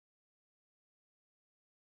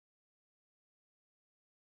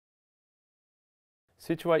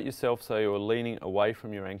Situate yourself so you are leaning away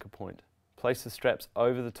from your anchor point. Place the straps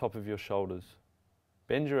over the top of your shoulders.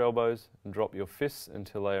 Bend your elbows and drop your fists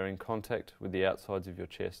until they are in contact with the outsides of your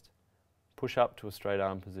chest. Push up to a straight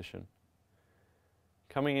arm position.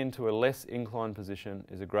 Coming into a less inclined position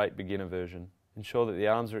is a great beginner version. Ensure that the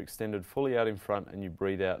arms are extended fully out in front and you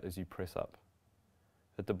breathe out as you press up.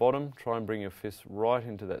 At the bottom, try and bring your fists right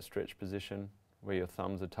into that stretch position where your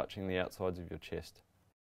thumbs are touching the outsides of your chest.